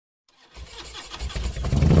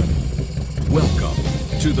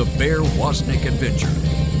to the Bear Woznick adventure.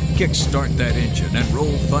 Kickstart that engine and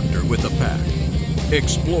roll thunder with the pack.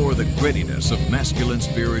 Explore the grittiness of masculine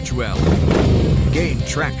spirituality. Gain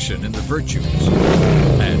traction in the virtues.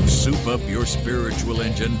 And soup up your spiritual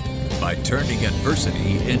engine by turning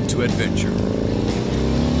adversity into adventure.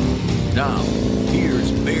 Now,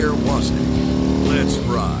 here's Bear Woznick. Let's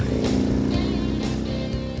ride.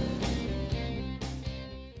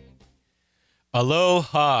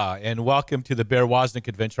 Aloha, and welcome to the Bear Woznick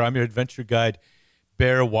adventure. I'm your adventure guide,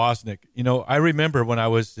 Bear Woznick. You know, I remember when I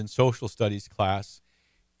was in social studies class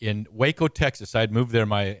in Waco, Texas. I had moved there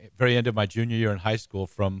my very end of my junior year in high school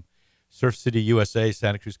from Surf City, USA,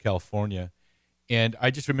 Santa Cruz, California. And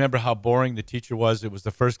I just remember how boring the teacher was. It was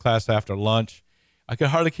the first class after lunch. I could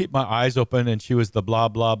hardly keep my eyes open, and she was the blah,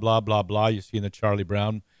 blah, blah, blah, blah you see in the Charlie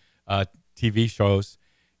Brown TV shows.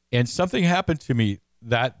 And something happened to me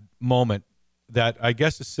that moment that I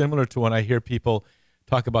guess is similar to when I hear people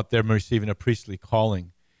talk about them receiving a priestly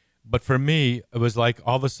calling. But for me, it was like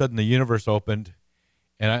all of a sudden the universe opened,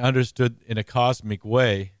 and I understood in a cosmic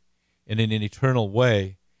way and in an eternal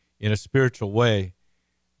way, in a spiritual way,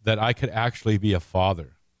 that I could actually be a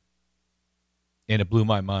father. And it blew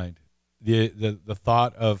my mind. The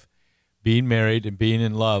thought of being married and being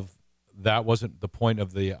in love, that wasn't the point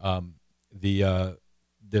of this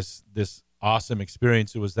awesome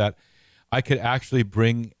experience. It was that I could actually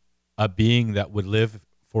bring a being that would live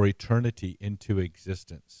for eternity into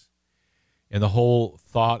existence. And the whole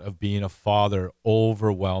thought of being a father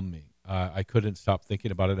overwhelmed me. I couldn't stop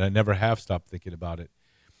thinking about it. I never have stopped thinking about it.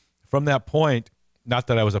 From that point, not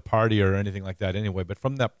that I was a partier or anything like that anyway, but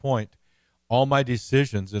from that point, all my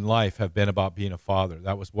decisions in life have been about being a father.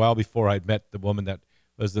 That was well before I'd met the woman that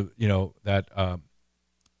was I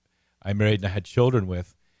married and I had children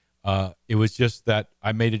with. It was just that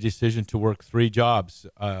I made a decision to work 3 jobs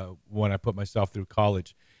when I put myself through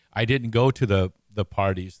college. I didn't go to the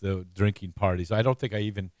parties, the drinking parties. I don't think I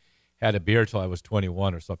even had a beer till I was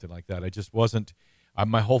 21 or something like that. I just wasn't.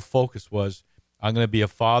 My whole focus was, I'm going to be a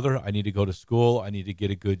father. I need to go to school. I need to get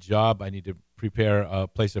a good job. I need to prepare a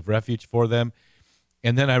place of refuge for them.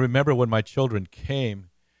 And then I remember when my children came,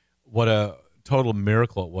 what a total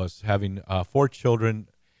miracle it was having 4 children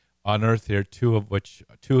on earth here, two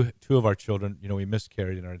of our children, we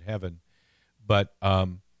miscarried and are in heaven. But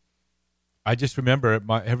I just remember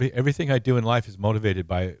everything I do in life is motivated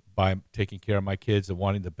by taking care of my kids and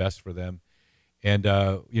wanting the best for them. And,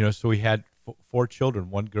 so we had 4 children,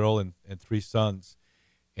 1 girl and 3 sons.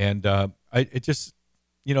 And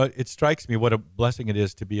it strikes me what a blessing it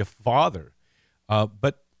is to be a father.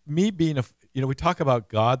 But me being we talk about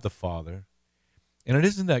God the Father, and it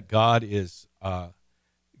isn't that God is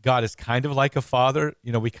kind of like a father.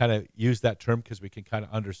 We kind of use that term because we can kind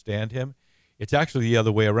of understand him. It's actually the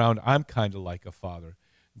other way around. I'm kind of like a father.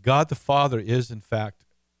 God the Father is, in fact,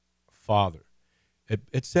 Father.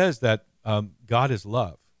 It says that God is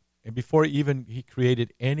love. And before he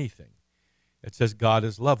created anything, it says God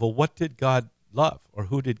is love. Well, what did God love, or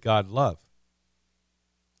who did God love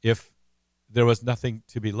if there was nothing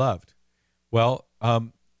to be loved? Well,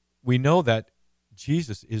 we know that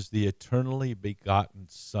Jesus is the eternally begotten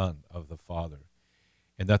Son of the Father,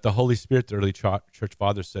 and that the Holy Spirit, the early church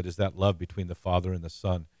fathers said, is that love between the Father and the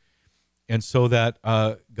Son. And so that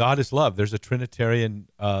God is love. There's a Trinitarian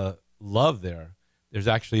love there. There's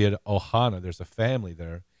actually an ohana. There's a family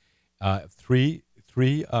there. Three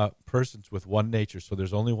persons with one nature. So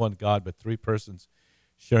there's only one God, but 3 persons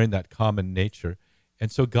sharing that common nature.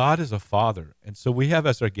 And so God is a father. And so we have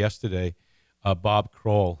as our guest today, Bob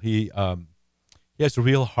Kroll. He has a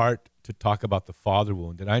real heart to talk about the father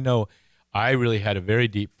wound. And I know I really had a very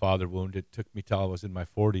deep father wound. It took me till I was in my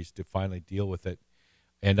 40s to finally deal with it.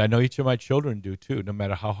 And I know each of my children do too, no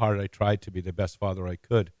matter how hard I tried to be the best father I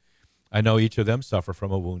could. I know each of them suffer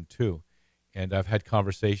from a wound too. And I've had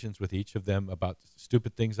conversations with each of them about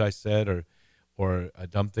stupid things I said or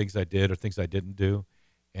dumb things I did or things I didn't do.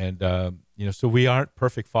 And, so we aren't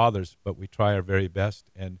perfect fathers, but we try our very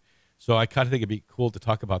best. And so I kind of think it'd be cool to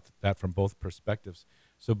talk about that from both perspectives.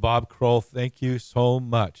 So Bob Kroll, thank you so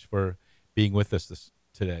much for being with us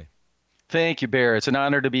today. Thank you, Bear. It's an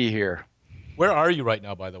honor to be here. Where are you right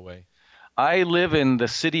now, by the way? I live in the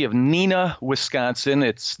city of Neenah, Wisconsin.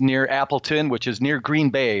 It's near Appleton, which is near Green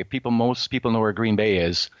Bay. Most people know where Green Bay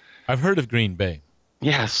is. I've heard of Green Bay.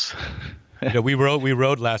 Yes. We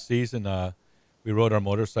rode last season. We rode our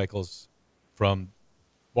motorcycles from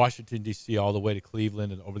Washington, D.C. all the way to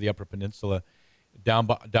Cleveland and over the Upper Peninsula, down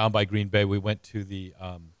by Green Bay. We went to the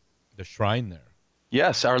shrine there.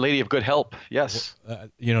 Yes, Our Lady of Good Help. Yes.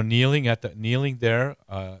 Kneeling there.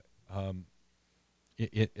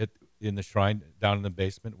 in the shrine down in the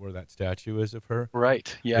basement where that statue is of her.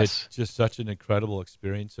 Right. Yes. It's just such an incredible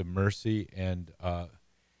experience of mercy and an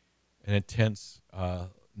intense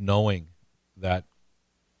knowing that,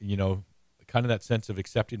 kind of that sense of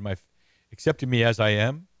accepting me as I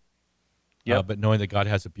am, but knowing that God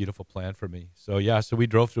has a beautiful plan for me. So so we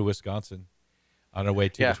drove through Wisconsin on our way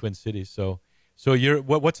to the Twin Cities. So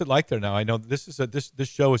what's it like there now? I know this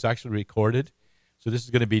show is actually recorded, so this is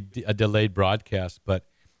going to be a delayed broadcast. But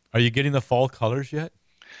are you getting the fall colors yet?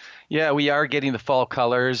 Yeah, we are getting the fall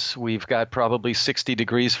colors. We've got probably 60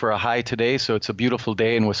 degrees for a high today, so it's a beautiful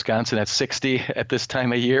day in Wisconsin at 60 at this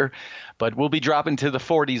time of year. But we'll be dropping to the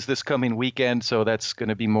 40s this coming weekend, so that's going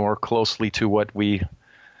to be more closely to what we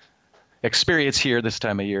experience here this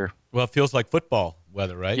time of year. Well, it feels like football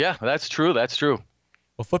weather, right? Yeah, that's true. That's true.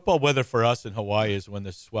 Well, football weather for us in Hawaii is when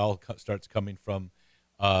the swell starts coming from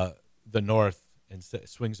the north and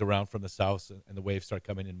swings around from the south, and the waves start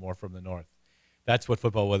coming in more from the north. That's what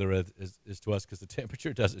football weather is to us, because the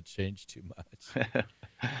temperature doesn't change too much.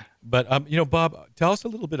 But, Bob, tell us a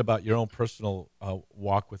little bit about your own personal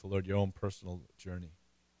walk with the Lord, your own personal journey.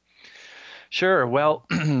 Sure. Well,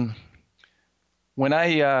 when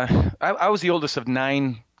I was the oldest of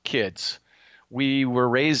 9 kids. We were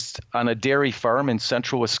raised on a dairy farm in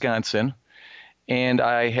central Wisconsin, and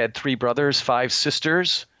I had 3 brothers, 5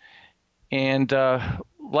 sisters, and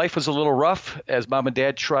life was a little rough as Mom and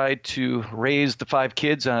Dad tried to raise the 5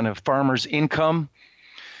 kids on a farmer's income.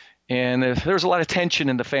 And there was a lot of tension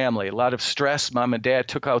in the family, a lot of stress. Mom and Dad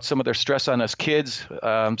took out some of their stress on us kids.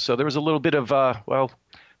 So there was a little bit of,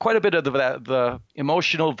 quite a bit of the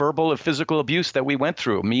emotional, verbal, and physical abuse that we went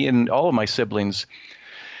through, me and all of my siblings.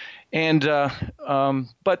 And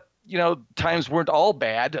but, times weren't all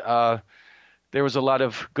bad. There was a lot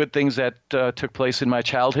of good things that took place in my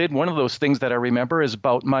childhood. One of those things that I remember is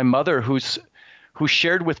about my mother, who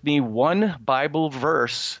shared with me one Bible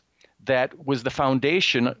verse that was the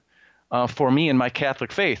foundation for me in my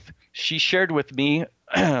Catholic faith. She shared with me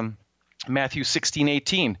Matthew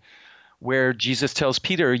 16:18, where Jesus tells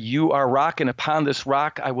Peter, "You are rock, and upon this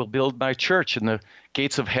rock I will build my church, and the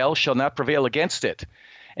gates of hell shall not prevail against it."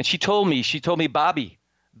 And she told me, "Bobby,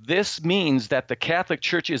 this means that the Catholic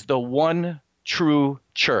Church is the one true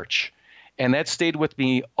church." And that stayed with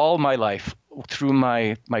me all my life, through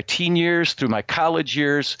my teen years, through my college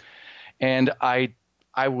years. And I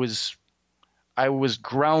was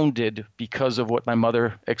grounded because of what my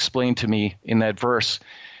mother explained to me in that verse.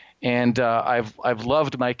 And I've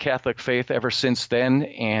loved my Catholic faith ever since then,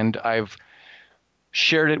 and I've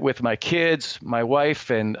shared it with my kids, my wife,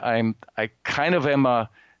 and I kind of am a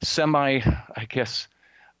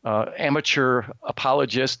amateur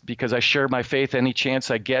apologist, because I share my faith any chance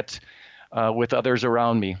I get with others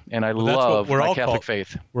around me, and I love my Catholic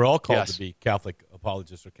faith. We're all called to be Catholic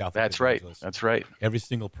apologists or Catholic. That's right. That's right. Every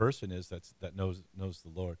single person is that knows the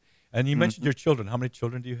Lord. And you mentioned your children. How many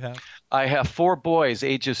children do you have? I have 4 boys,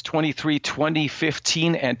 ages 23, 20,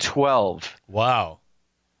 15, and 12. Wow.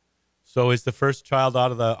 So is the first child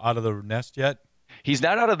out of the nest yet? He's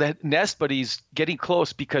not out of the nest, but he's getting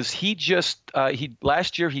close, because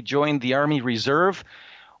last year he joined the Army Reserve.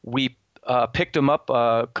 We picked him up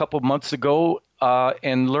a couple months ago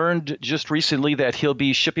and learned just recently that he'll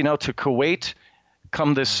be shipping out to Kuwait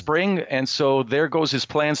come this spring, and so there goes his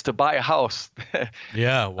plans to buy a house.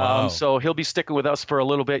 Yeah, wow. So he'll be sticking with us for a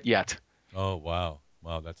little bit yet. Oh, wow.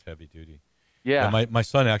 Wow, that's heavy duty. Yeah. My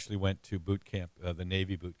son actually went to boot camp, the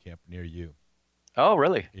Navy boot camp near you. Oh,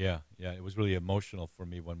 really? Yeah. It was really emotional for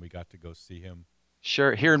me when we got to go see him.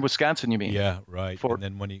 Sure. Here in Wisconsin, you mean? Yeah, right. And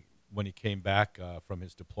then when he came back from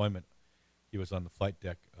his deployment, he was on the flight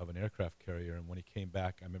deck of an aircraft carrier. And when he came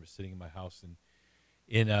back, I remember sitting in my house and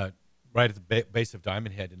right at the base of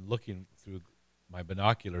Diamond Head and looking through my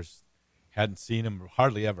binoculars. Hadn't seen him,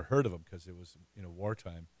 hardly ever heard of him, because it was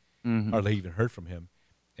wartime. Mm-hmm. Hardly even heard from him.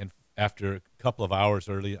 And after a couple of hours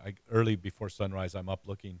early before sunrise, I'm up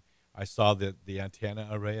looking. I saw the antenna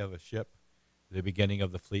array of a ship. The beginning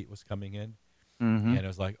of the fleet was coming in. Mm-hmm. And it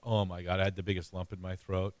was like, oh, my God, I had the biggest lump in my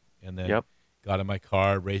throat. And then got in my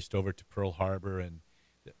car, raced over to Pearl Harbor, and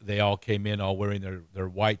they all came in all wearing their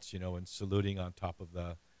whites, and saluting on top of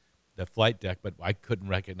the flight deck. But I couldn't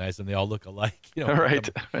recognize them. They all look alike. Right.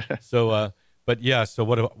 So, so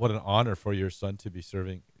what an honor for your son to be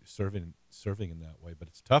serving in that way. But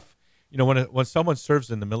it's tough. When someone serves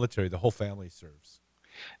in the military, the whole family serves.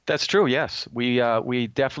 That's true. Yes, we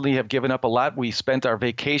definitely have given up a lot. We spent our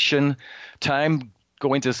vacation time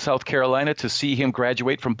going to South Carolina to see him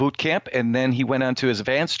graduate from boot camp, and then he went on to his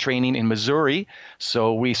advanced training in Missouri.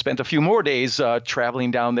 So we spent a few more days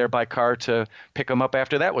traveling down there by car to pick him up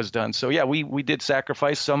after that was done. So yeah, we did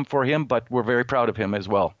sacrifice some for him, but we're very proud of him as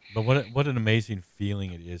well. But what an amazing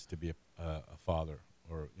feeling it is to be a father,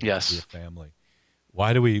 or yes, to be a family.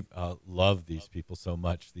 Why do we love these people so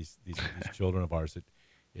much? These children of ours.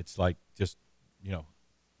 It's like just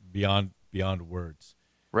beyond words.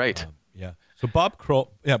 Right. Yeah. So Bob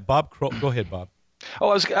Kroll. Yeah, Bob Kroll. Go ahead, Bob. Oh,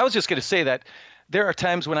 I was just going to say that there are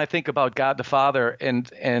times when I think about God the Father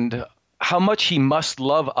and how much He must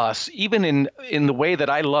love us, even in the way that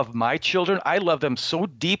I love my children. I love them so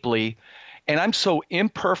deeply, and I'm so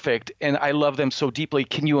imperfect, and I love them so deeply.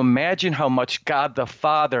 Can you imagine how much God the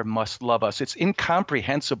Father must love us? It's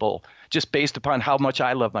incomprehensible, just based upon how much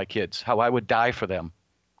I love my kids, how I would die for them.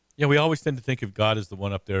 Yeah, we always tend to think of God as the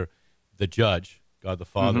one up there, the judge, God the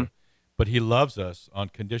Father, but He loves us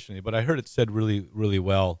unconditionally. But I heard it said really, really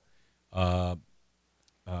well. God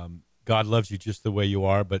loves you just the way you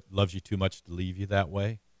are, but loves you too much to leave you that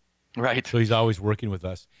way. Right. So He's always working with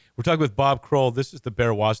us. We're talking with Bob Kroll. This is the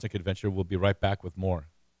Bear Woznick Adventure. We'll be right back with more.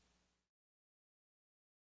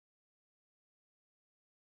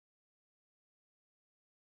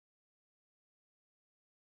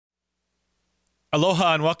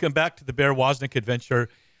 Aloha and welcome back to the Bear Woznick Adventure.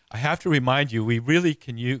 I have to remind you,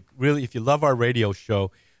 if you love our radio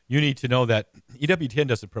show, you need to know that EWTN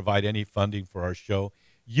doesn't provide any funding for our show.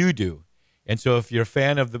 You do. And so if you're a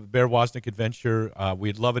fan of the Bear Woznick Adventure,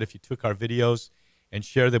 we'd love it if you took our videos and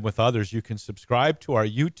share them with others. You can subscribe to our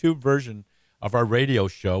YouTube version of our radio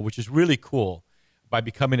show, which is really cool, by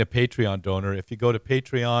becoming a Patreon donor. If you go to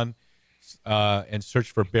Patreon and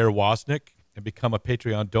search for Bear Woznick and become a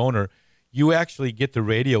Patreon donor, you actually get the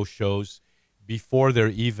radio shows before they're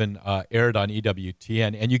even aired on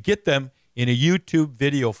EWTN, and you get them in a YouTube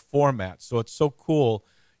video format. So it's so cool.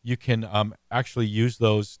 You can actually use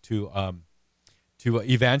those to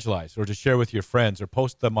evangelize or to share with your friends or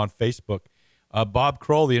post them on Facebook. Bob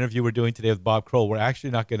Kroll, the interview we're doing today with Bob Kroll, we're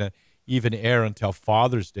actually not going to even air until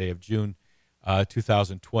Father's Day of June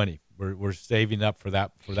 2020. We're saving up for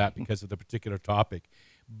that because of the particular topic.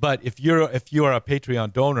 But if you are a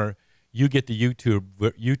Patreon donor, you get the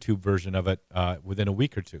YouTube version of it within a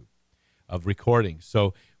week or two of recording.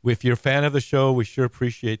 So if you're a fan of the show, we sure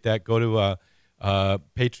appreciate that. Go to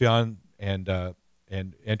Patreon and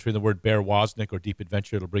enter in the word Bear Woznick or Deep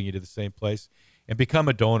Adventure. It'll bring you to the same place, and become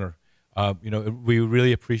a donor. We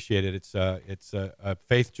really appreciate it. It's a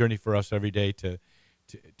faith journey for us every day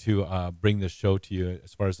to bring this show to you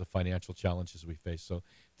as far as the financial challenges we face. So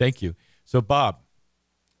thank you. So Bob,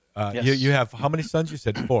 yes. you have how many sons? You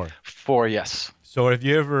said 4. 4, yes. So have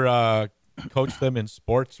you ever coached them in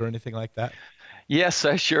sports or anything like that? Yes,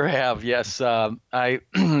 I sure have. Yes, I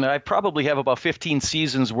probably have about 15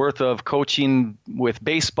 seasons worth of coaching with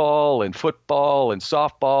baseball and football and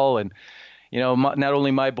softball, and not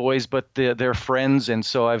only my boys but their friends. And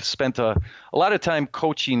so I've spent a lot of time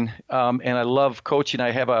coaching, and I love coaching.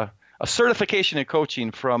 I have a certification in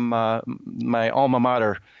coaching from my alma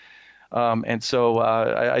mater. And so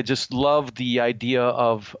I just love the idea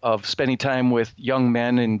of spending time with young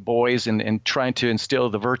men and boys and trying to instill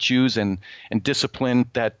the virtues and discipline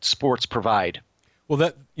that sports provide.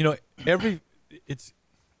 Well, you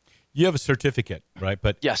have a certificate, right?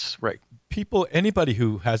 But yes, right. Anybody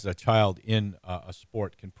who has a child in a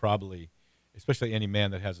sport can probably, especially any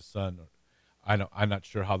man that has a son. I'm not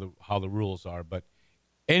sure how the rules are, but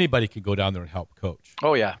anybody can go down there and help coach.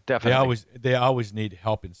 Oh yeah, definitely. They always need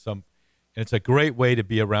help in some. And it's a great way to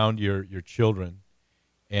be around your children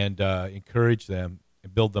and encourage them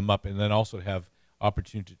and build them up, and then also have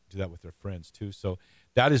opportunity to do that with their friends too. So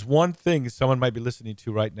that is one thing someone might be listening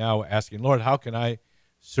to right now, asking, Lord, how can I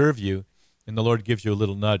serve you? And the Lord gives you a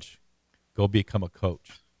little nudge. Go become a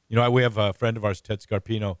coach. We have a friend of ours, Ted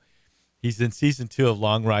Scarpino. He's in season 2 of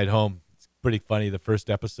Long Ride Home. It's pretty funny, the first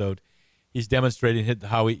episode. He's demonstrating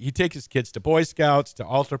how he takes his kids to Boy Scouts, to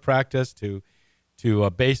altar practice, to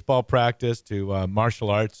baseball practice, to martial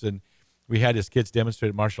arts, and we had his kids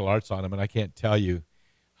demonstrate martial arts on him, and I can't tell you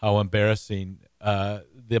how embarrassing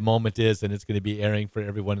the moment is, and it's going to be airing for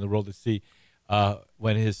everyone in the world to see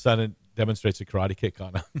when his son demonstrates a karate kick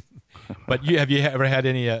on him. But have you ever had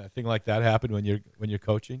any thing like that happen when you're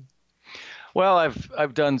coaching? Well,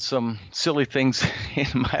 I've done some silly things in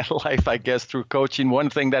my life, I guess, through coaching.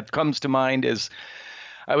 One thing that comes to mind is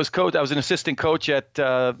I was an assistant coach at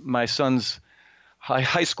my son's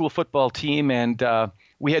high school football team, and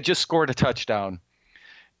we had just scored a touchdown,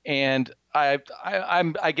 and I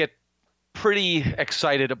get pretty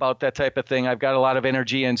excited about that type of thing. I've got a lot of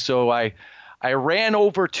energy, and so I I ran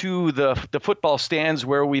over to the football stands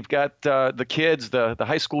where we've got the kids, the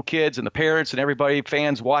high school kids and the parents and everybody,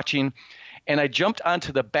 fans watching. And I jumped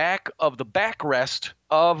onto the back of the backrest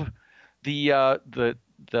of the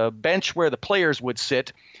bench where the players would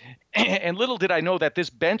sit. And little did I know that this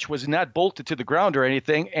bench was not bolted to the ground or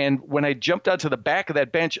anything. And when I jumped onto the back of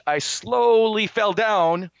that bench, I slowly fell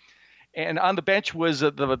down. And on the bench was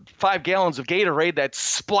the 5 gallons of Gatorade that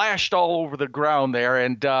splashed all over the ground there.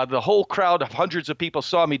 And the whole crowd of hundreds of people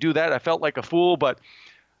saw me do that. I felt like a fool, but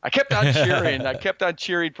I kept on cheering. I kept on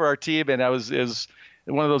cheering for our team, and it was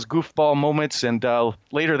one of those goofball moments. And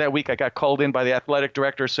later that week, I got called in by the athletic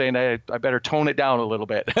director saying I better tone it down a little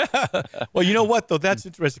bit. Well, you know what, though? That's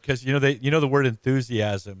interesting because, the word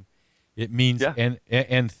enthusiasm, it means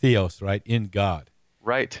and theos, right, in God.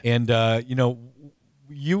 Right. And,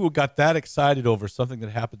 you got that excited over something that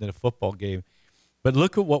happened in a football game. But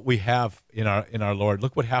look at what we have in our Lord.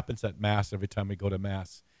 Look what happens at Mass every time we go to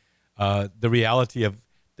Mass. The reality of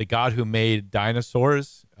the God who made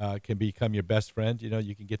dinosaurs can become your best friend.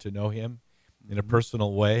 You can get to know him in a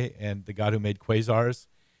personal way. And the God who made quasars,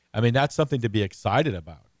 I mean, that's something to be excited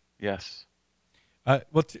about. Yes.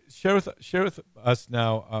 Well, share with us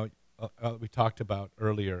now, we talked about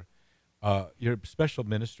earlier, your special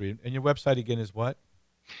ministry. And your website again is what?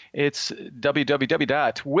 It's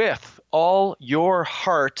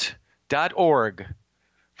www.withallyourheart.org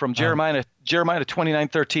from Jeremiah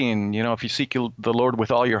 29:13. If you seek the Lord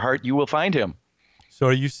with all your heart, you will find him. So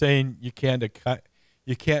are you saying you can't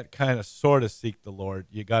kind of sort of seek the Lord?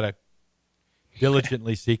 You got to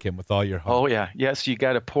diligently seek him with all your heart. Oh yeah. Yes, you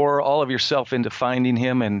got to pour all of yourself into finding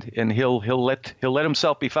him, and he'll let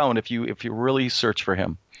himself be found if you really search for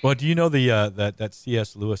him. Well, do you know that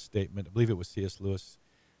C.S. Lewis statement? I believe it was C.S. Lewis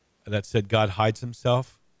that said God hides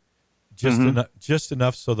himself just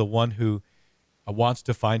enough so the one who wants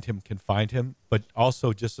to find him can find him, but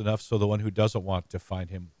also just enough so the one who doesn't want to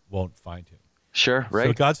find him won't find him. Sure, right.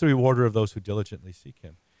 So God's the rewarder of those who diligently seek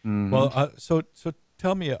him. Mm-hmm. Well, so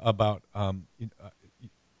tell me about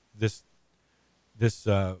this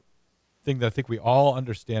thing that I think we all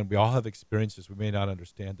understand. We all have experiences. We may not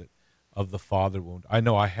understand it, of the father wound. I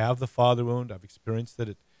know I have the father wound. I've experienced that.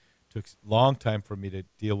 It took a long time for me to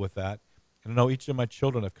deal with that. And I know each of my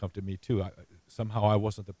children have come to me too. Somehow I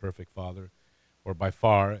wasn't the perfect father, or by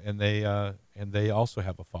far, and they also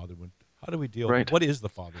have a father wound. How do we deal with it? What is the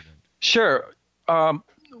father wound? Sure.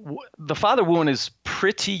 The father wound is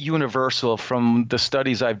pretty universal from the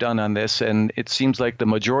studies I've done on this, and it seems like the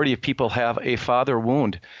majority of people have a father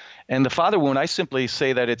wound. And the father wound, I simply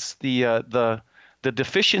say that it's the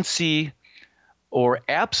deficiency or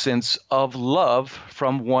absence of love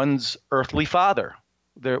from one's earthly father.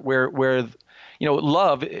 Where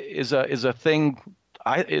love is a thing.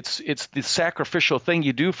 It's the sacrificial thing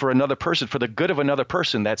you do for another person, for the good of another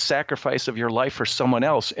person. That sacrifice of your life for someone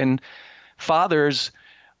else. And fathers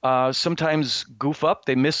sometimes goof up.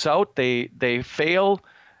 They miss out. They fail.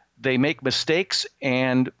 They make mistakes,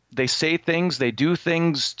 and they say things. They do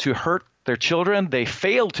things to hurt their children. They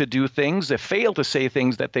fail to do things. They fail to say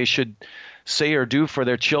things that they should say or do for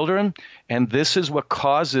their children. And this is what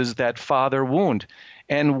causes that father wound.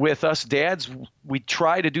 And with us dads, we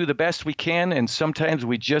try to do the best we can, and sometimes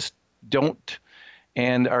we just don't.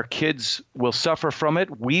 And our kids will suffer from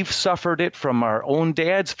it. We've suffered it from our own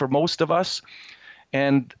dads, for most of us.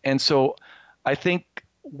 And so I think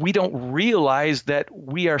we don't realize that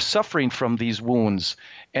we are suffering from these wounds,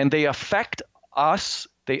 and they affect us.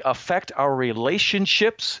 They affect our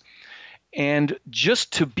relationships. And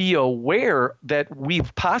just to be aware that we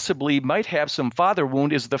possibly might have some father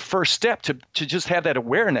wound is the first step to just have that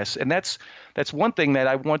awareness. And that's one thing that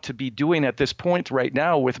I want to be doing at this point right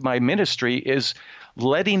now with my ministry, is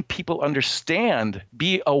letting people understand,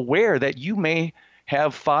 be aware that you may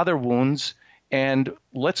have father wounds. And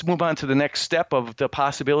let's move on to the next step of the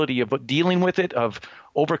possibility of dealing with it, of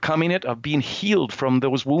overcoming it, of being healed from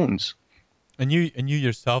those wounds. And you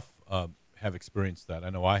yourself have experienced that. I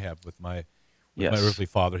know I have with my earthly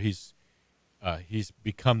father. He's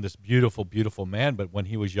become this beautiful, beautiful man. But when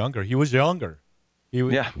he was younger,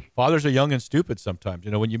 Fathers are young and stupid sometimes.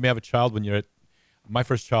 When you may have a child, my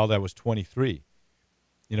first child, I was 23.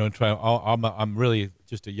 And I'm really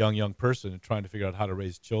just a young person and trying to figure out how to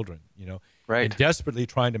raise children. Right. And desperately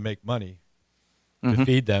trying to make money to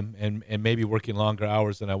feed them, and maybe working longer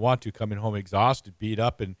hours than I want to, coming home exhausted, beat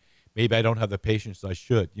up, and maybe I don't have the patience I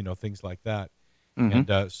should, things like that. And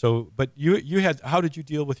but you had, how did you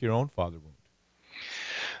deal with your own father wound?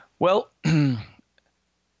 Well,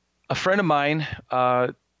 a friend of mine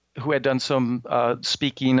who had done some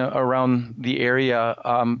speaking around the area,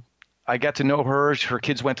 I got to know her. Her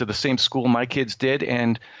kids went to the same school my kids did,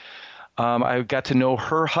 and I got to know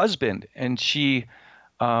her husband. And she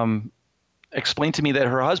explained to me that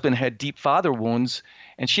her husband had deep father wounds,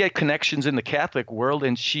 and she had connections in the Catholic world.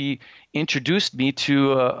 And she introduced me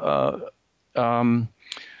to a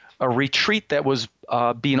retreat that was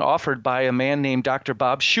being offered by a man named Dr.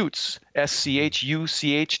 Bob Schuchts,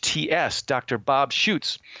 Schuchts, Dr. Bob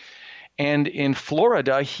Schuchts. And in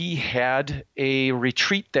Florida, he had a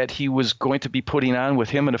retreat that he was going to be putting on with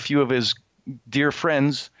him and a few of his dear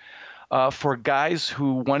friends for guys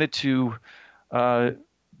who wanted to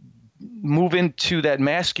move into that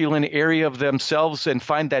masculine area of themselves and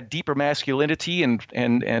find that deeper masculinity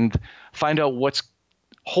and find out what's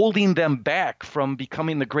holding them back from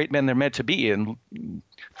becoming the great men they're meant to be, and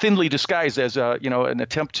thinly disguised as an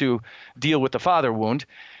attempt to deal with the father wound.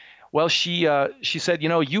 Well, she said,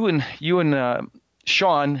 you and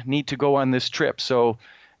Sean need to go on this trip. So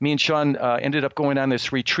me and Sean ended up going on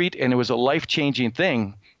this retreat, and it was a life-changing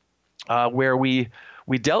thing where we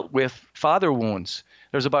dealt with father wounds.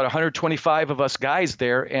 There's about 125 of us guys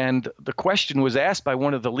there, and the question was asked by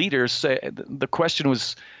one of the leaders. The question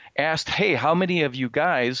was asked, hey, how many of you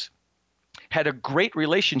guys had a great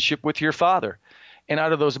relationship with your father? And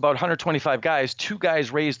out of those about 125 guys, 2 guys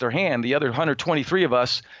raised their hand. The other 123 of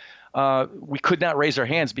us, we could not raise our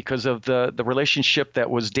hands because of the relationship that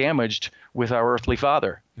was damaged with our earthly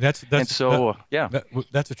father. That's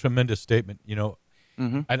a tremendous statement,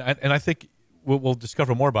 Mm-hmm. And I think we'll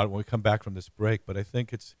discover more about it when we come back from this break. But I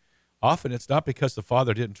think it's not because the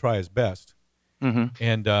father didn't try his best, mm-hmm.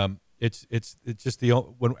 and it's just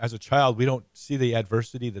when as a child we don't see the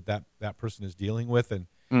adversity that person is dealing with, and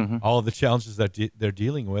mm-hmm. all of the challenges that they're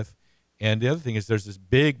dealing with. And the other thing is there's this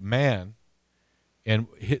big man, and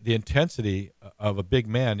the intensity of a big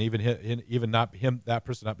man, even not him, that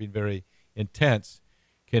person not being very intense,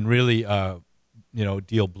 can really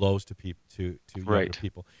deal blows to people, to younger Right.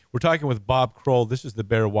 people. We're talking with Bob Kroll. This is the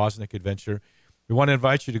Bear Woznick Adventure. We want to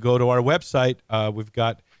invite you to go to our website. We've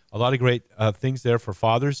got a lot of great things there for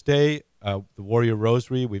Father's Day, the Warrior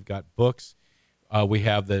Rosary. We've got books. We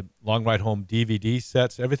have the Long Ride Home DVD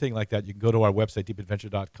sets, everything like that. You can go to our website,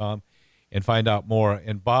 deepadventure.com, and find out more.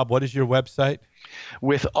 And Bob, what is your website?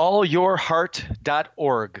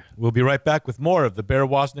 Withallyourheart.org. We'll be right back with more of the Bear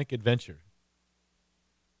Woznick Adventure.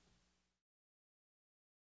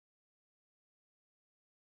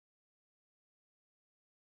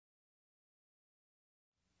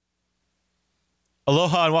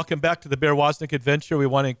 Aloha and welcome back to the Bear Woznick Adventure. We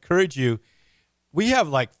want to encourage you. We have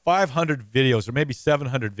like 500 videos or maybe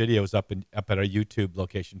 700 videos up at our YouTube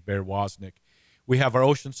location, Bear Woznick. We have our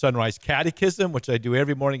Ocean Sunrise Catechism, which I do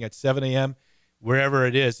every morning at 7 a.m. wherever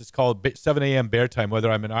it is. It's called 7 a.m. Bear Time,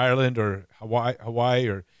 whether I'm in Ireland or Hawaii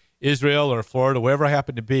or Israel or Florida, wherever I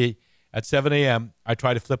happen to be. At 7 a.m., I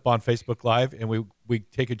try to flip on Facebook Live, and we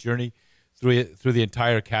take a journey through the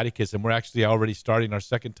entire catechism. We're actually already starting our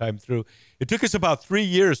second time through. It took us about 3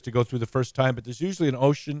 years to go through the first time, but there's usually an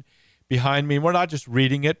ocean behind me. We're not just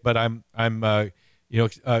reading it, but I'm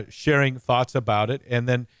sharing thoughts about it, and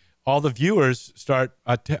then all the viewers start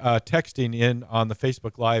texting in on the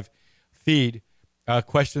Facebook Live feed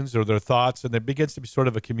questions or their thoughts, and there begins to be sort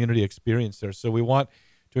of a community experience there. So we want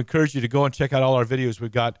to encourage you to go and check out all our videos.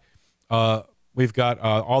 We've got all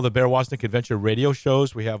the Bear Woznick Adventure radio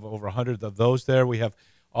shows. We have over 100 of those there. We have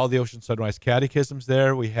all the Ocean Sunrise Catechisms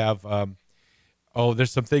there. We have,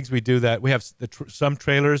 there's some things we do that. We have some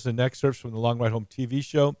trailers and excerpts from the Long Ride Home TV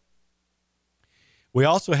show. We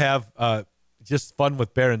also have just fun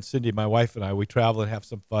with Bear and Cindy, my wife and I. We travel and have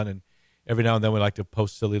some fun, and every now and then we like to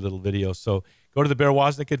post silly little videos. So go to the Bear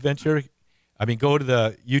Woznick Adventure. Go to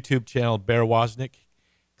the YouTube channel Bear Woznick.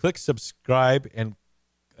 Click subscribe and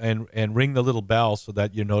ring the little bell so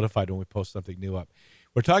that you're notified when we post something new up.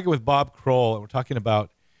 We're talking with Bob Kroll, and we're talking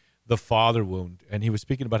about the father wound. And he was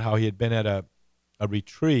speaking about how he had been at a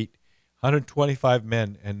retreat, 125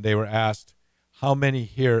 men, and they were asked how many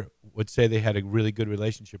here would say they had a really good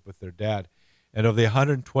relationship with their dad. And of the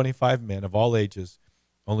 125 men of all ages,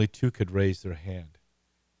 only 2 could raise their hand.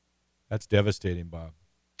 That's devastating, Bob.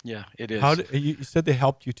 Yeah, it is. You said they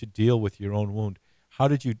helped you to deal with your own wound. How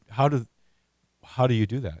do you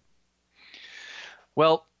do that?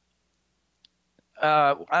 Well,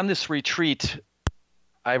 on this retreat,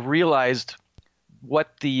 I realized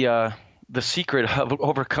what the secret of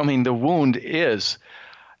overcoming the wound is,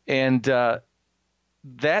 and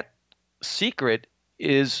that secret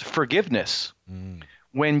is forgiveness.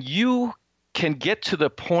 When you can get to the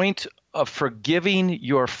point of forgiving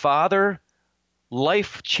your father,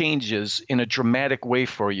 life changes in a dramatic way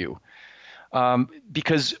for you,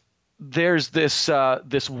 because there's this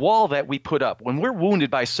wall that we put up. When we're wounded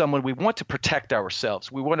by someone, we want to protect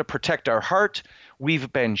ourselves. We want to protect our heart.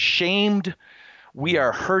 We've been shamed. We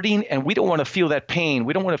are hurting, and we don't want to feel that pain.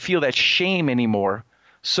 We don't want to feel that shame anymore.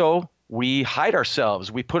 So we hide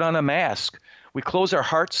ourselves. We put on a mask. We close our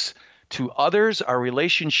hearts to others. Our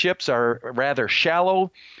relationships are rather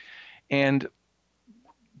shallow. And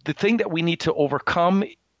the thing that we need to overcome,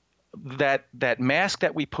 that mask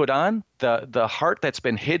that we put on, the heart that's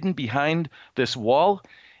been hidden behind this wall,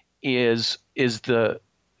 is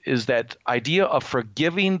that idea of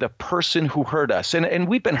forgiving the person who hurt us. And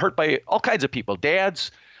we've been hurt by all kinds of people: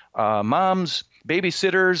 dads, moms,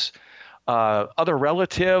 babysitters, other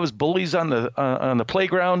relatives, bullies on the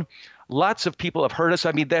playground. Lots of people have hurt us.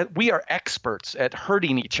 I mean, that we are experts at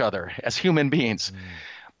hurting each other as human beings.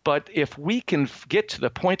 But if we can get to the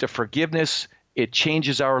point of forgiveness, it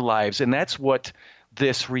changes our lives. And that's what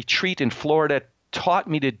this retreat in Florida taught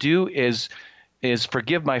me to do, is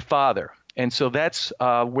forgive my father. And so that's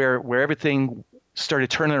where everything started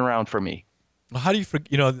turning around for me. Well, how do you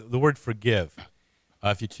the word forgive?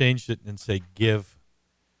 If you changed it and say give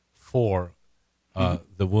for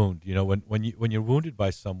the wound, when you're wounded by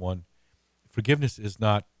someone, forgiveness is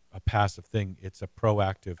not a passive thing; it's a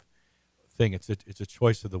proactive thing. It's a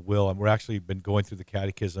choice of the will. And we're actually been going through the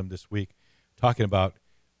Catechism this week, talking about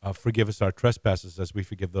forgive us our trespasses as we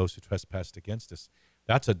forgive those who trespass against us.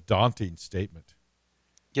 That's a daunting statement.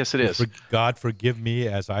 Yes, it is. God, forgive me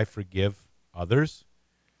as I forgive others.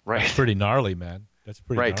 Right. That's pretty gnarly, man. That's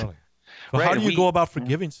pretty gnarly. So how do you go about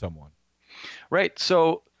forgiving someone? Right.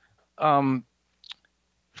 So for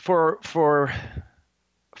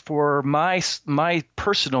my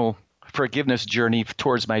personal forgiveness journey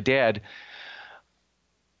towards my dad,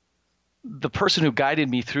 the person who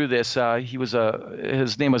guided me through this,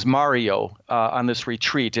 his name was Mario, on this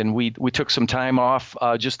retreat, and we took some time off,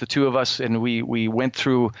 just the two of us, and we went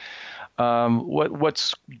through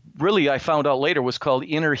what's really, I found out later, was called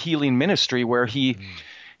Inner Healing Ministry, where he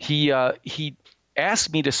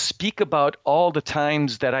asked me to speak about all the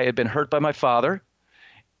times that I had been hurt by my father,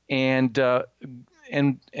 and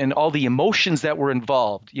all the emotions that were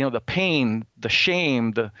involved. The pain, the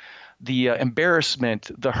shame, the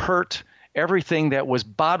embarrassment, the hurt, everything that was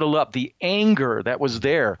bottled up, the anger that was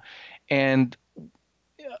there, and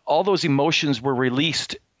all those emotions were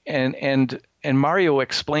released. And Mario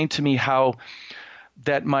explained to me how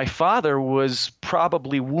that my father was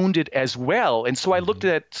probably wounded as well. And so I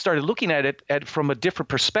started looking at it from a different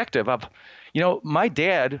perspective of, my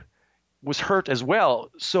dad was hurt as well.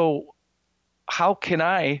 So how can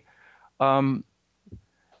I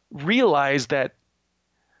realize that,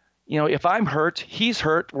 if I'm hurt, he's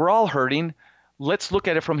hurt, we're all hurting. Let's look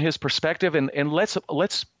at it from his perspective, and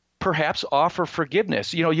let's perhaps offer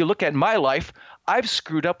forgiveness. You look at my life, I've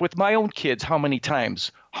screwed up with my own kids how many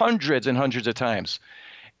times? Hundreds and hundreds of times.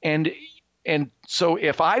 And so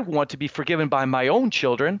if I want to be forgiven by my own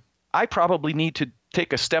children, I probably need to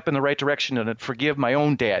take a step in the right direction and forgive my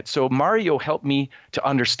own dad. So Mario helped me to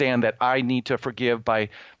understand that I need to forgive by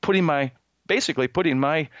putting my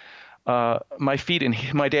feet in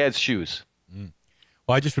my dad's shoes.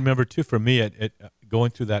 Well, I just remember too, for me, at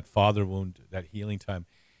going through that father wound, that healing time,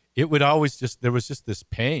 it would always there was just this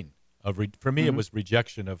pain of, for me, it was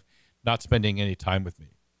rejection of not spending any time with me.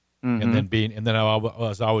 And then I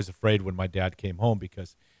was always afraid when my dad came home,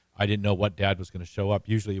 because I didn't know what dad was going to show up.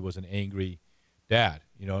 Usually it was an angry dad,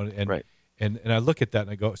 and I look at that and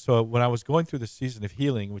I go, so when I was going through the season of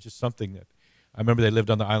healing, which is something that I remember, they lived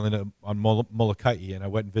on the island on Molokai, and I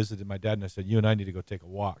went and visited my dad, and I said, you and I need to go take a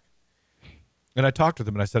walk. And I talked with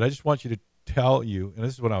him, and I said, I just want you to tell you, and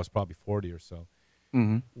this is when I was probably 40 or so,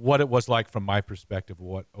 what it was like from my perspective,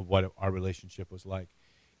 of what our relationship was like.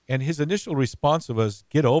 And his initial response was,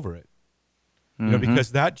 get over it.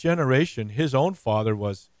 Because that generation, his own father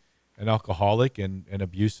was an alcoholic and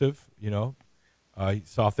abusive, he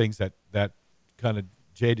saw things that kind of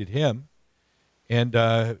jaded him. And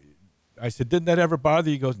I said, didn't that ever bother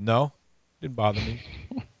you? He goes, no, didn't bother me.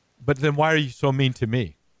 But then why are you so mean to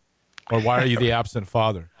me? Or why are you the absent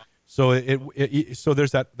father? So so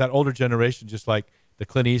there's that older generation, just like the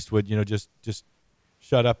Clint Eastwood, just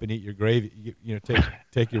shut up and eat your gravy,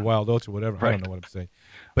 take your wild oats or whatever. Right. I don't know what I'm saying.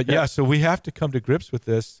 But so we have to come to grips with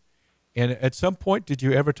this. And at some point, did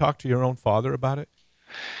you ever talk to your own father about it?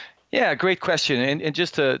 Yeah, great question. And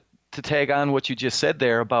just to tag on what you just said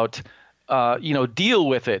there about, deal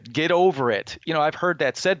with it, get over it. I've heard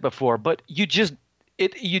that said before, but you just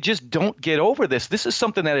don't get over this. This is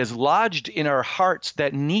something that is lodged in our hearts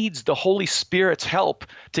that needs the Holy Spirit's help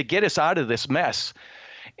to get us out of this mess.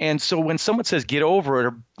 And so when someone says get over it,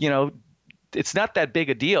 or it's not that big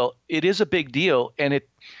a deal. It is a big deal, and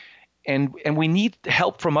we need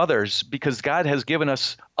help from others, because God has given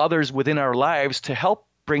us others within our lives to help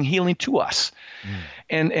bring healing to us.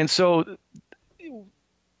 And so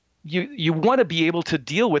you want to be able to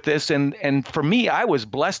deal with this. And for me, I was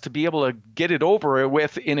blessed to be able to get it over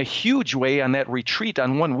with in a huge way on that retreat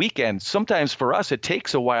on one weekend. Sometimes for us, it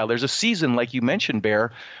takes a while. There's a season, like you mentioned,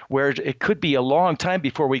 Bear, where it could be a long time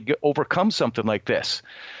before we overcome something like this.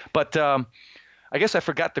 But I guess I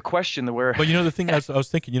forgot the question. But the thing I was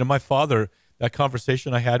thinking, my father, that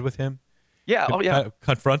conversation I had with him,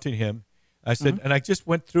 confronting him, I said, and I just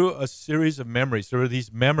went through a series of memories. There were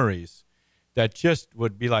these memories that just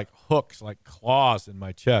would be like hooks, like claws in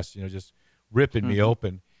my chest, just ripping me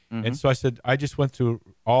open. And so I said, I just went through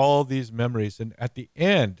all these memories. And at the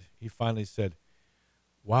end, he finally said,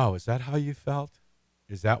 wow, is that how you felt?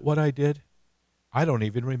 Is that what I did? I don't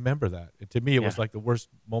even remember that. And to me, it was like the worst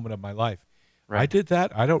moment of my life. Right. I did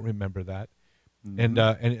that. I don't remember that.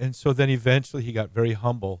 And so then eventually he got very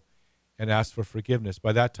humble and asked for forgiveness.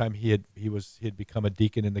 By that time, he had become a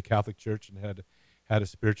deacon in the Catholic Church and had a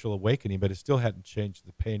spiritual awakening, but it still hadn't changed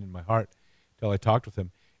the pain in my heart till I talked with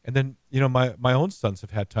him. And then, my own sons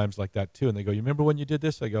have had times like that too. And they go, you remember when you did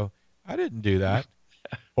this? I go, I didn't do that.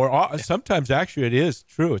 Or sometimes actually it is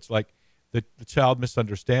true. It's like the child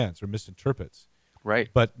misunderstands or misinterprets. Right.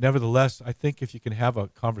 But nevertheless, I think if you can have a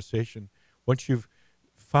conversation, once you've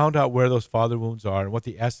found out where those father wounds are and what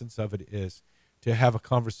the essence of it is, to have a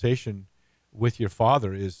conversation with your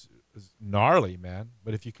father is gnarly, man.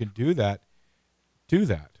 But if you can do that, do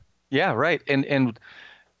that. Yeah, right. And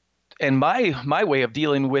my way of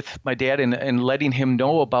dealing with my dad and letting him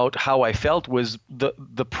know about how I felt was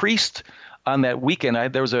the priest on that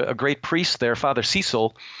weekend. There was a great priest there, Father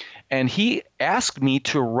Cecil, and he asked me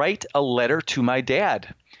to write a letter to my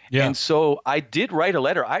dad. Yeah. And so I did write a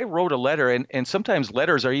letter. I wrote a letter, and sometimes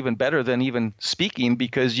letters are even better than even speaking,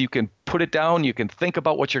 because you can put it down, you can think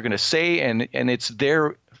about what you're going to say, and it's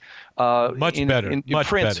there much better. In much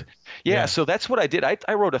print. Better. Yeah, so that's what I did.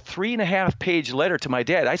 I wrote a 3.5-page letter to my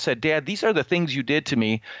dad. I said, Dad, these are the things you did to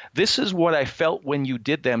me. This is what I felt when you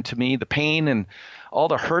did them to me, the pain and all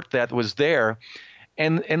the hurt that was there.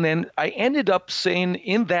 And then I ended up saying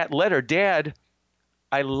in that letter, Dad,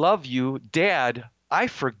 I love you. Dad, I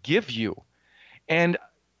forgive you. And,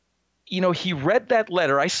 he read that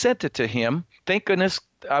letter. I sent it to him. Thank goodness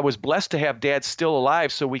I was blessed to have Dad still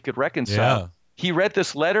alive so we could reconcile. Yeah. He read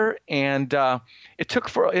this letter, and it took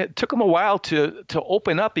him a while to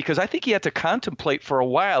open up, because I think he had to contemplate for a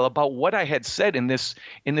while about what I had said in this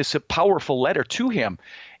powerful letter to him.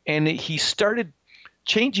 And he started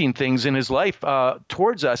changing things in his life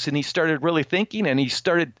towards us, and he started really thinking, and he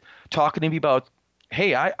started talking to me about,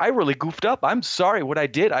 hey, I really goofed up. I'm sorry what I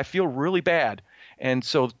did. I feel really bad. And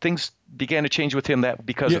so things began to change with him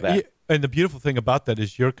because of that. Yeah. And the beautiful thing about that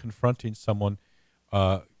is you're confronting someone,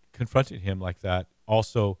 confronting him like that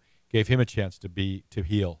also gave him a chance to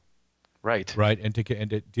heal. Right. Right. And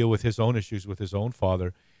to deal with his own issues with his own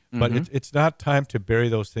father. But it's not time to bury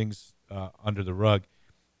those things under the rug.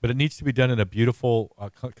 But it needs to be done in a beautiful,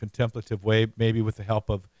 contemplative way, maybe with the help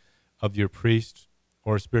of your priest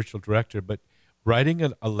or a spiritual director. But writing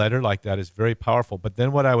a letter like that is very powerful. But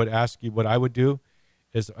then what I would ask you, what I would do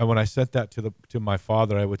is when I sent that to my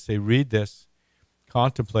father, I would say, read this,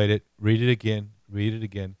 contemplate it, read it again,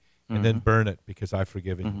 and then burn it, because I've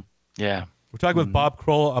forgiven you. Yeah. We're talking with Bob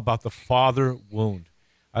Kroll about the father wound.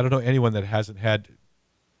 I don't know anyone that hasn't had,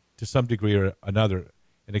 to some degree or another,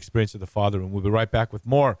 an experience of the father wound. We'll be right back with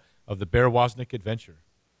more of the Bear Woznick adventure.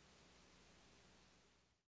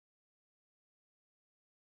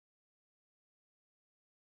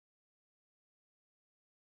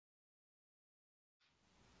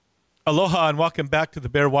 Aloha and welcome back to the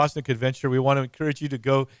Bear Woznick adventure. We want to encourage you to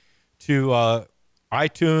go to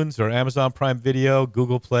iTunes or Amazon Prime Video,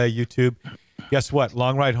 Google Play, YouTube. Guess what?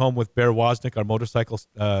 Long Ride Home with Bear Woznick, our motorcycle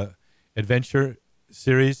adventure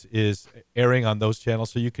series, is airing on those channels,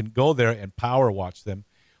 so you can go there and power watch them.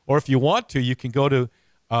 Or if you want to, you can go to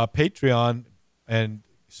Patreon and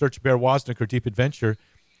search Bear Woznick or Deep Adventure,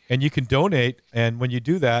 and you can donate. And when you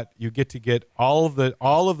do that, you get all of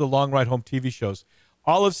the Long Ride Home TV shows,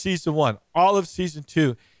 all of season 1, all of season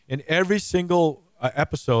 2, in every single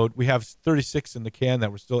episode. We have 36 in the can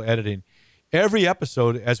that we're still editing. Every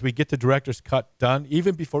episode, as we get the director's cut done,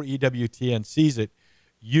 even before EWTN sees it,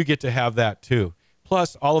 you get to have that too.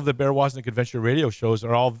 Plus, all of the Bear Woznick Adventure radio shows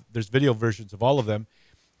there's video versions of all of them.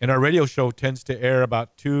 And our radio show tends to air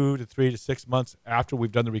about 2 to 3 to 6 months after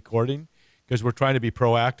we've done the recording, because we're trying to be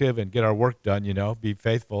proactive and get our work done, be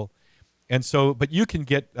faithful. And so, but you can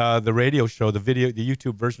get the radio show, the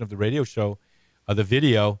YouTube version of the radio show, the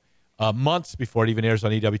video, months before it even airs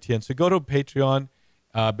on EWTN. So go to Patreon,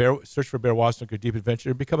 search for Bear Woznick or Deep Adventure,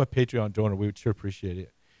 and become a Patreon donor. We would sure appreciate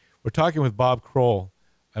it. We're talking with Bob Kroll,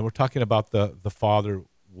 and we're talking about the father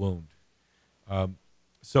wound.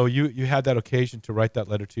 So you had that occasion to write that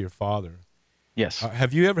letter to your father. Yes.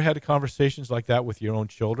 Have you ever had conversations like that with your own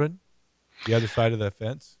children, the other side of the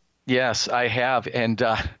fence? Yes, I have. And,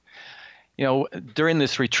 during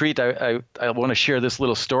this retreat, I want to share this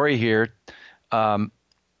little story here.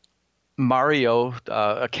 Mario,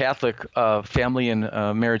 a Catholic family and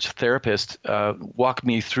marriage therapist, walked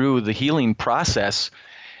me through the healing process.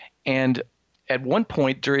 And at one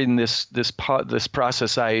point during this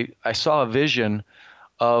process, I saw a vision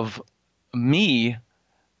of me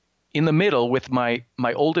in the middle with my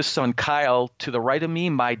oldest son, Kyle, to the right of me,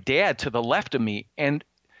 my dad to the left of me. And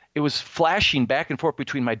it was flashing back and forth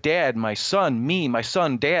between my dad, my son, me, my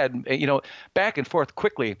son, dad, back and forth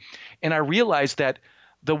quickly. And I realized that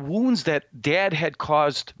the wounds that dad had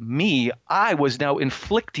caused me, I was now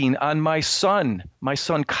inflicting on my son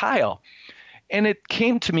Kyle. And it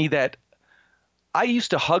came to me that I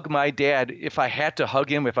used to hug my dad if I had to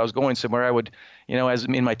hug him. If I was going somewhere, I would, as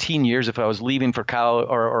in my teen years, if I was leaving for Kyle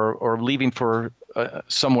or leaving for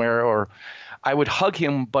somewhere, or I would hug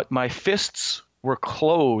him, but my fists were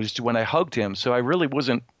closed when I hugged him. So I really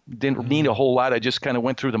didn't mean a whole lot. I just kind of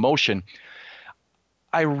went through the motion.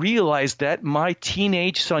 I realized that my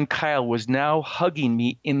teenage son Kyle was now hugging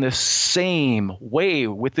me in the same way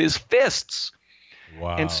with his fists.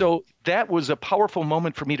 Wow. And so that was a powerful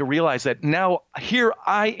moment for me to realize that now here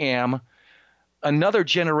I am, another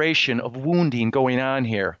generation of wounding going on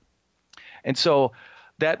here. And so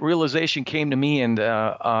that realization came to me, and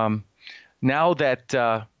now that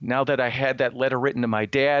I had that letter written to my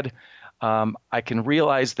dad, I can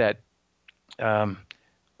realize that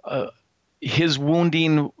his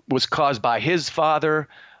wounding was caused by his father,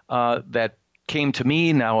 that came to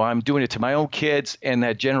me. Now I'm doing it to my own kids, and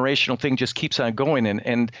that generational thing just keeps on going.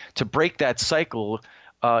 And to break that cycle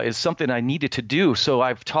is something I needed to do. So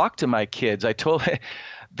I've talked to my kids.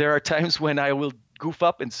 There are times when I will goof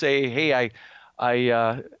up and say, hey,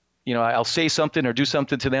 I'll say something or do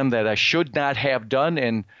something to them that I should not have done,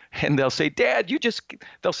 and they'll say, Dad, you just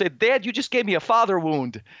gave me a father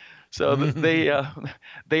wound. So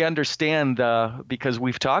they understand because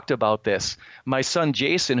we've talked about this. My son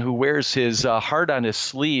Jason, who wears his heart on his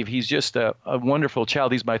sleeve, he's just a wonderful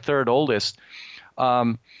child. He's my third oldest.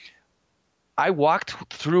 I walked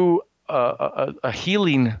through a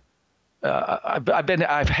healing.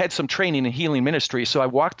 I've had some training in healing ministry, so I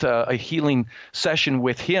walked a healing session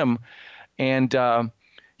with him, and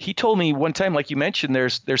he told me one time, like you mentioned,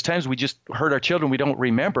 there's times we just hurt our children we don't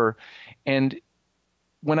remember, and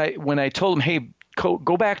when I told him, hey,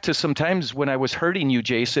 go back to some times when I was hurting you,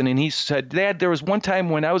 Jason, and he said, Dad, there was one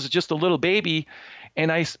time when I was just a little baby,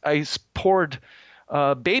 and I poured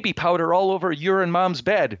baby powder all over your and Mom's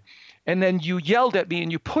bed, and then you yelled at me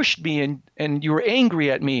and you pushed me and you were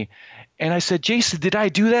angry at me. And I said, Jason, did I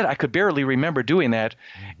do that? I could barely remember doing that.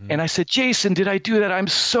 Mm-hmm. And I said, Jason, did I do that? I'm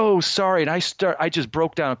so sorry. And I just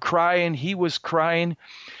broke down crying. He was crying.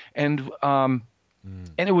 And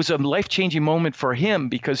it was a life-changing moment for him,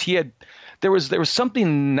 because there was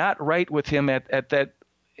something not right with him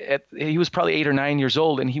he was probably 8 or 9 years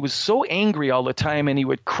old, and he was so angry all the time, and he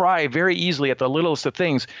would cry very easily at the littlest of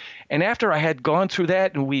things. And after I had gone through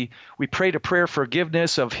that, and we prayed a prayer of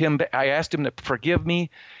forgiveness of him, I asked him to forgive me,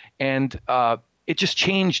 and it just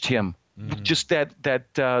changed him. Mm-hmm. Just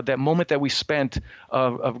that moment that we spent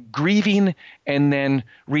of grieving and then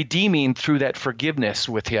redeeming through that forgiveness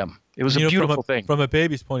with him. It was a beautiful thing. From a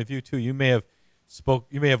baby's point of view, too, you may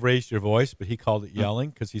have raised your voice, but he called it yelling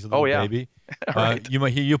because he's a little baby. Right.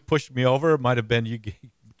 You pushed me over. It might have been you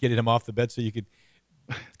getting him off the bed so you could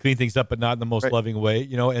clean things up, but not in the most loving way.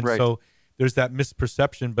 And so there's that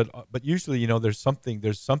misperception. But usually, there's something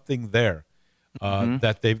there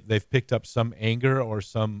that they've picked up some anger or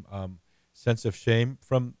some sense of shame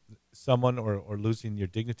from someone, or losing your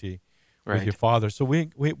dignity with your father. So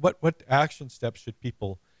what action steps should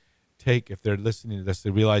people take if they're listening to this? They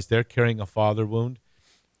realize they're carrying a father wound,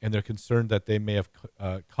 and they're concerned that they may have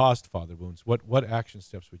caused father wounds. What action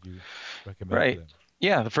steps would you recommend for them?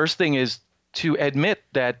 Yeah, the first thing is to admit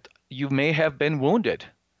that you may have been wounded,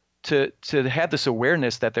 to have this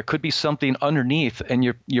awareness that there could be something underneath, and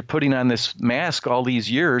you're putting on this mask all these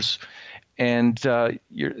years, and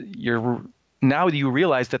you're now you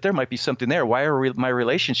realize that there might be something there. Why are my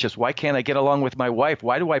relationships? Why can't I get along with my wife?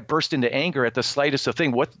 Why do I burst into anger at the slightest of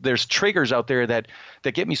thing? There's triggers out there that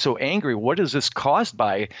get me so angry. What is this caused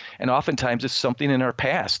by? And oftentimes it's something in our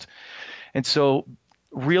past. And so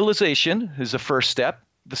realization is the first step.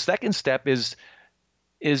 The second step is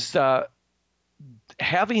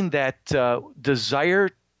having that desire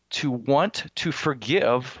to want to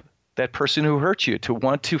forgive that person who hurt you, to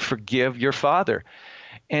want to forgive your father.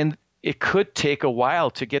 And it could take a while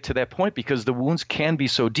to get to that point because the wounds can be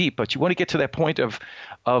so deep, but you want to get to that point of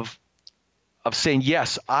saying,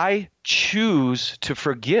 yes, I choose to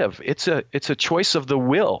forgive. It's a choice of the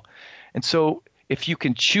will. And so if you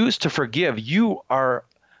can choose to forgive, you are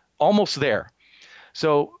almost there.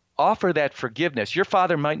 So offer that forgiveness. Your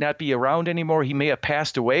father might not be around anymore. He may have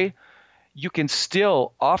passed away. You can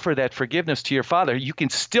still offer that forgiveness to your father. You can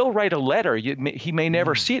still write a letter. He may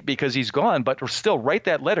never see it because he's gone, but still write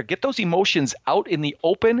that letter. Get those emotions out in the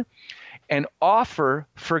open and offer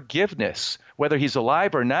forgiveness, whether he's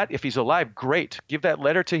alive or not. If he's alive, great. Give that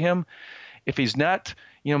letter to him. If he's not,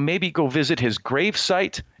 maybe go visit his grave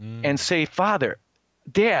site and say, Father,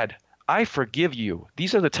 Dad, I forgive you.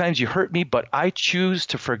 These are the times you hurt me, but I choose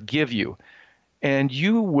to forgive you. And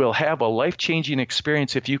you will have a life-changing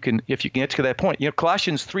experience if you can get to that point.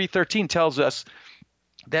 Colossians 3:13 tells us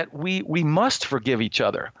that we must forgive each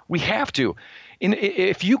other. We have to.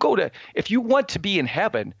 If you want to be in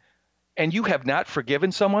heaven and you have not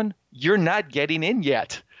forgiven someone, you're not getting in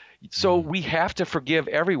yet. So we have to forgive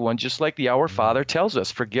everyone, just like the Our Father tells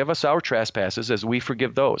us. Forgive us our trespasses as we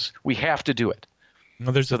forgive those. We have to do it.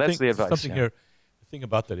 No, that's the advice. Something here. The thing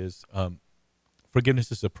about that is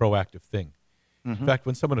forgiveness is a proactive thing. In fact,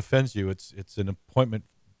 when someone offends you, it's an appointment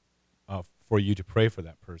for you to pray for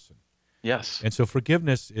that person. Yes. And so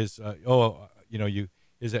forgiveness is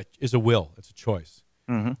is a will. It's a choice.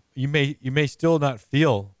 You may still not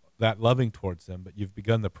feel that loving towards them, but you've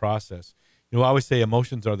begun the process. I always say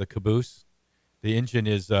emotions are the caboose. The engine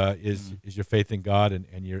is your faith in God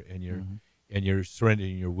and you're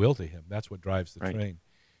surrendering your will to Him. That's what drives the train.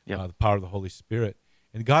 Yep. The power of the Holy Spirit,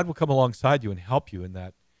 and God will come alongside you and help you in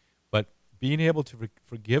that. But being able to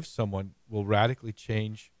forgive someone will radically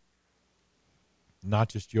change not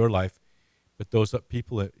just your life, but those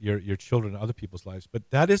people, your children, other people's lives. But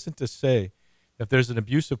that isn't to say that there's an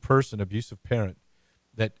abusive person, abusive parent,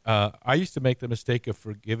 that I used to make the mistake of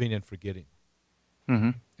forgiving and forgetting.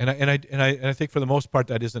 And I think for the most part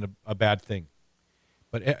that isn't a bad thing.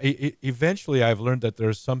 But eventually I've learned that there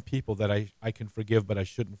are some people that I can forgive, but I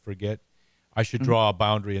shouldn't forget. I should draw a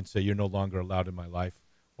boundary and say, you're no longer allowed in my life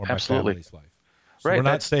or my family's life. So we're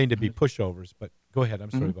not saying to be pushovers, but go ahead.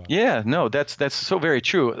 I'm sorry, Bob. Yeah, no, that's so very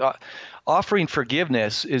true. Offering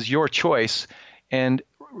forgiveness is your choice, and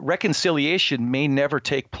reconciliation may never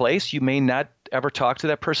take place. You may not ever talk to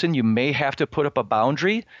that person. You may have to put up a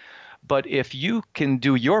boundary. But if you can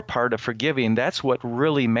do your part of forgiving, that's what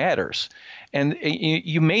really matters. And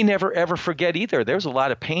you may never, ever forget either. There's a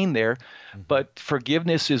lot of pain there, but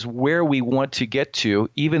forgiveness is where we want to get to,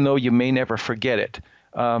 even though you may never forget it.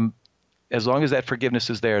 As long as that forgiveness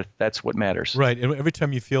is there, that's what matters. Right. And every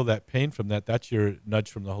time you feel that pain from that, that's your nudge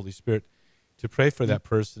from the Holy Spirit to pray for that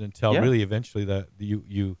person and tell really eventually that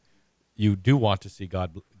you do want to see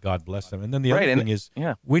God bless them. And then the other thing is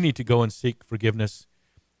we need to go and seek forgiveness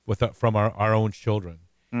from our own children.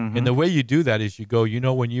 And the way you do that is you go,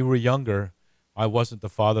 when you were younger, I wasn't the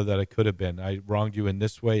father that I could have been. I wronged you in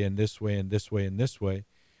this way, and this way, and this way, and this way.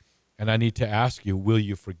 And I need to ask you, will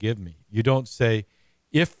you forgive me? You don't say,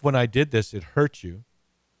 if when I did this, it hurt you,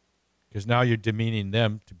 because now you're demeaning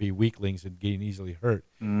them to be weaklings and getting easily hurt.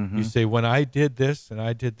 You say, when I did this, and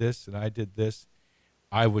I did this, and I did this,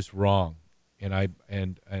 I was wrong, and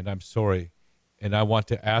I'm sorry. And I want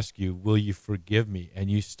to ask you, will you forgive me? And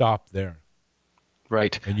you stop there.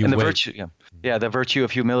 Right. And the virtue, the virtue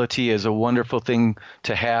of humility is a wonderful thing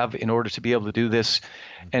to have in order to be able to do this,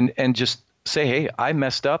 and just say, hey, I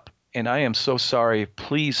messed up, and I am so sorry.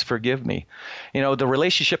 Please forgive me. The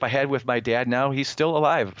relationship I had with my dad now, he's still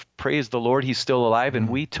alive. Praise the Lord, he's still alive, and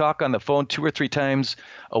we talk on the phone 2 or 3 times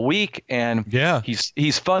a week, and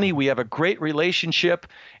he's funny. We have a great relationship.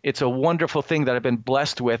 It's a wonderful thing that I've been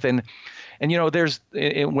blessed with, and there's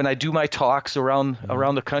when I do my talks around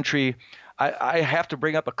the country, I have to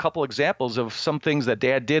bring up a couple examples of some things that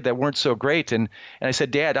Dad did that weren't so great. And I said,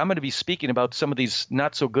 Dad, I'm going to be speaking about some of these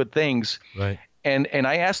not so good things. Right. And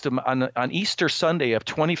I asked him on Easter Sunday of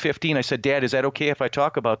 2015, I said, Dad, is that okay if I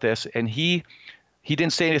talk about this? And he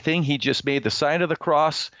didn't say anything. He just made the sign of the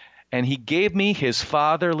cross, and he gave me his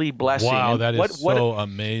fatherly blessing. Wow, that is so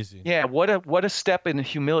amazing. Yeah, what a step in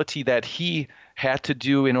humility that he had to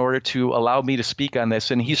do in order to allow me to speak on this.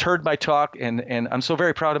 And he's heard my talk, and I'm so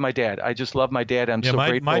very proud of my dad. I just love my dad. I'm so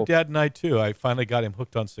grateful. My dad and I, too. I finally got him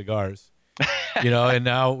hooked on cigars. And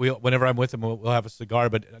now whenever I'm with him, we'll have a cigar.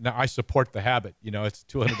 But now I support the habit. It's a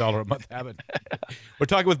 $200 a month habit. We're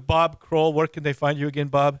talking with Bob Kroll. Where can they find you again,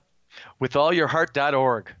 Bob? With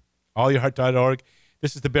allyourheart.org. Allyourheart.org.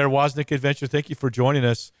 This is the Bear Woznick Adventure. Thank you for joining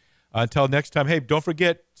us. Until next time, hey, don't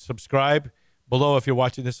forget, subscribe below if you're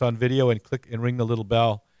watching this on video, and click and ring the little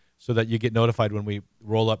bell so that you get notified when we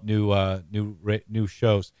roll up new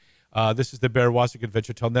shows. This is the Bear Woznick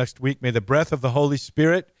Adventure. Till next week, may the breath of the Holy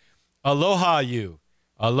Spirit aloha you.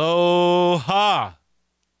 Aloha.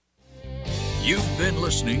 You've been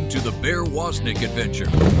listening to the Bear Woznick Adventure.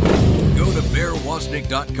 Go to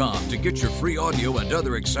bearwoznick.com to get your free audio and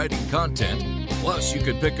other exciting content. Plus, you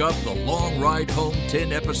can pick up the Long Ride Home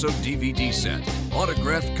 10-episode DVD set,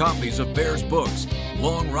 autographed copies of Bear's books,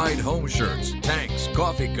 Long Ride Home shirts, tanks,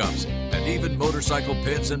 coffee cups, and even motorcycle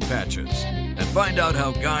pins and patches. And find out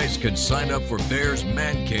how guys can sign up for Bear's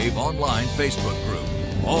Man Cave online Facebook group,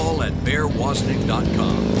 all at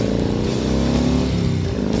bearwoznick.com.